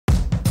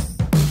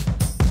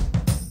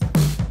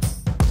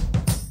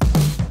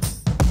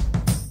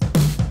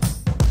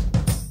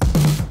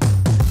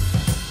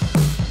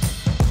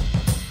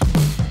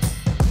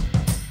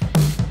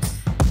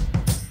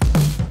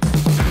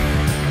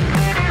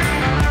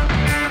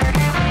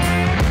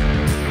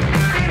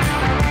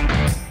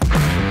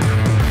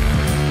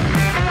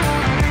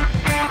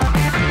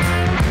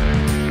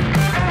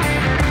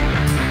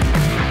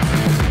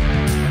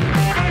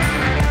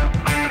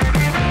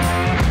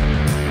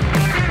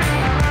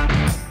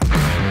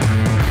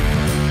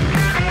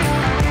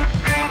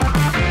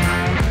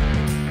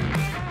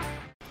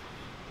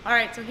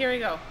so here we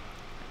go.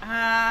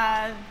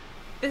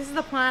 This is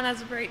the plan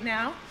as of right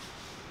now.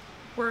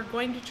 We're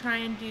going to try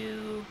and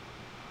do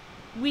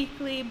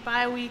weekly,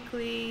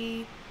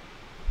 bi-weekly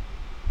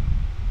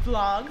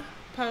vlog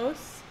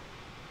posts,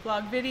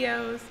 vlog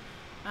videos,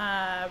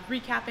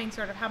 recapping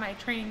sort of how my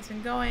training's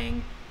been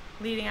going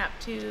leading up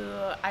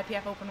to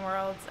IPF Open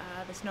Worlds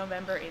this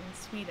November in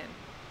Sweden.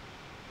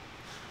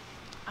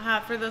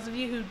 For those of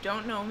you who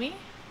don't know me,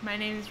 my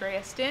name is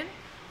Rhaea Stinn.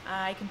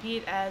 I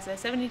compete as a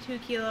 72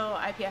 kilo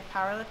IPF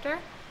powerlifter,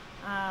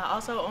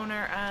 also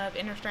owner of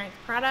Inner Strength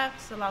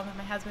Products along with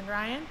my husband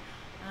Ryan.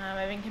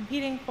 I've been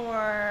competing for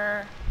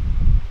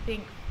I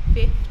think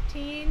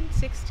 15,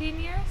 16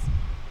 years?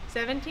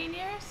 17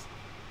 years?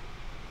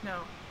 No,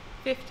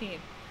 15.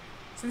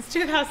 Since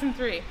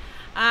 2003.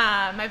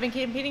 I've been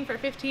competing for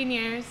 15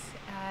 years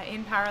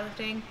in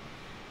powerlifting.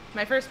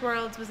 My first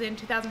Worlds was in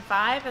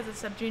 2005 as a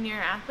sub-junior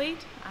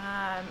athlete.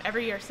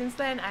 Every year since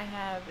then I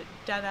have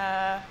done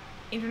a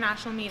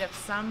international meet of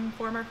some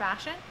form or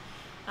fashion.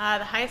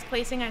 The highest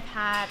placing I've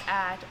had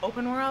at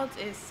Open Worlds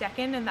is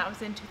second, and that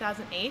was in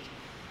 2008.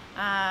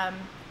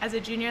 As a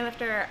junior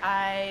lifter,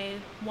 I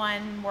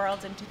won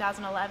Worlds in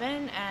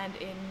 2011, and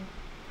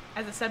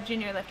as a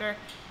sub-junior lifter,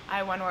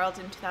 I won Worlds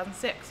in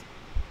 2006.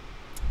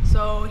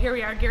 So here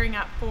we are gearing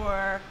up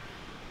for,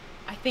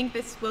 I think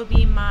this will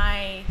be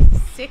my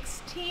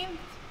 16th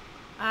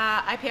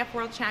IPF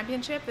World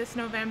Championship this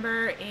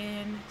November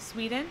in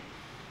Sweden.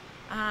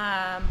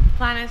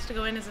 Plan is to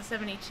go in as a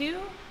 72,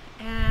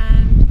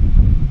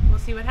 and we'll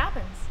see what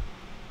happens.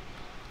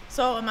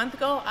 So a month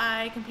ago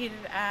I competed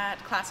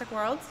at Classic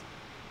Worlds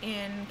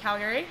in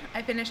Calgary.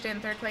 I finished in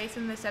third place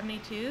in the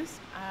 72s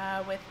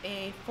with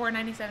a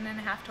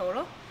 497.5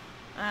 total.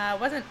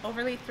 Wasn't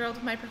overly thrilled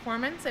with my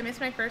performance. I missed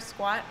my first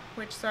squat,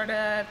 which sort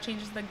of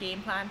changes the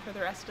game plan for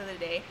the rest of the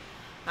day.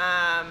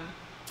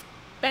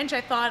 Bench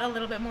I thought a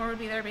little bit more would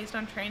be there based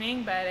on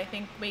training, but I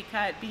think weight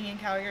cut, being in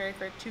Calgary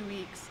for 2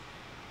 weeks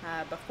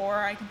before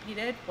I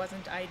competed,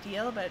 wasn't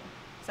ideal, but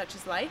such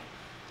is life.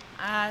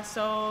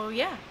 So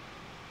yeah,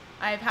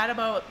 I've had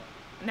about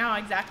now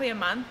exactly a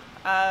month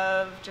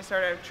of just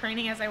sort of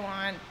training as I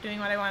want, doing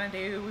what I want to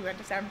do. We went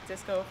to San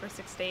Francisco for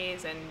 6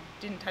 days and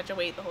didn't touch a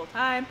weight the whole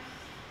time.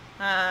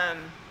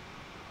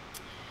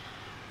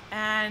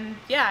 And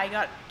yeah, I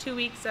got 2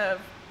 weeks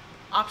of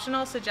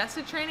optional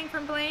suggested training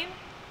from Blaine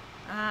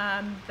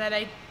that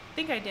I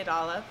think I did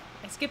all of.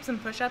 I skipped some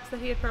push-ups that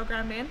he had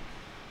programmed in.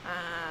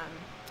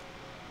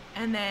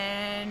 And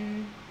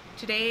then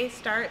today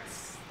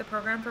starts the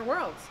program for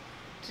Worlds.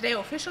 Today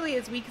officially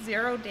is week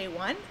 0, day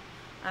 1.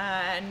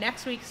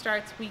 Next week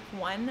starts week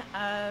 1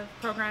 of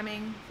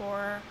programming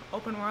for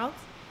Open Worlds,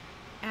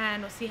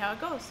 and we'll see how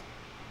it goes.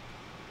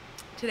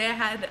 Today I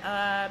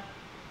had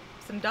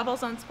some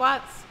doubles on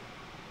squats,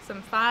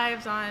 some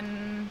 5s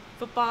on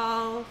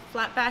football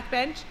flat back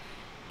bench,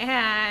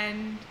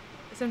 and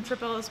some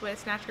triples with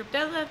snatch grip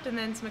deadlift, and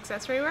then some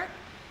accessory work.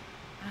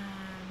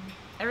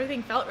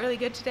 Everything felt really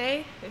good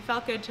today. It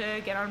felt good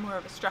to get on more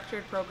of a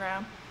structured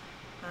program,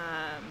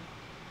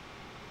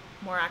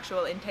 more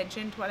actual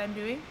intention to what I'm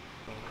doing.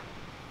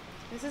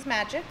 This is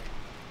Magic.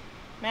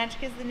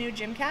 Magic is the new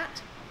gym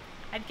cat.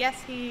 I'd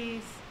guess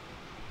he's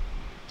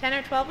 10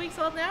 or 12 weeks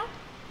old now.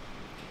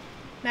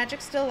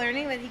 Magic's still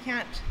learning that he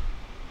can't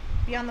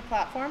be on the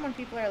platform when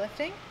people are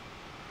lifting.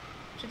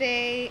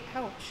 Today,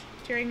 ouch,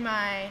 during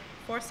my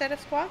 4th set of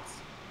squats,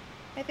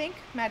 I think,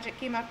 Magic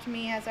came up to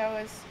me as I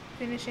was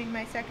finishing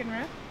my 2nd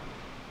rep,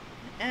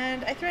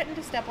 and I threatened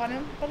to step on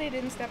him, but I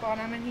didn't step on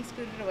him and he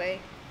scooted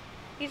away.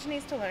 He just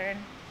needs to learn.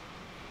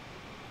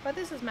 But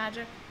this is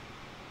Magic.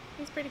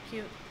 He's pretty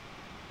cute.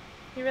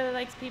 He really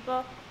likes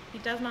people. He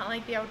does not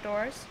like the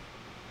outdoors.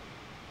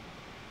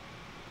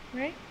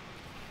 Right?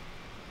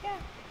 Yeah.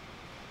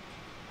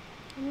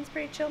 And he's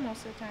pretty chill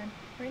most of the time.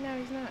 Right now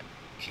he's not.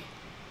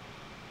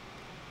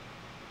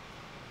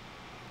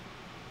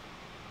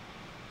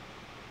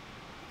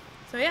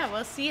 So yeah,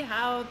 we'll see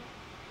how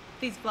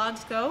these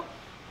vlogs go.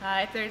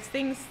 If there's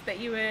things that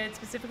you would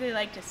specifically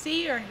like to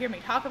see or hear me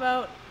talk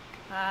about,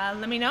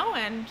 let me know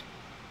and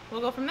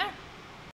we'll go from there.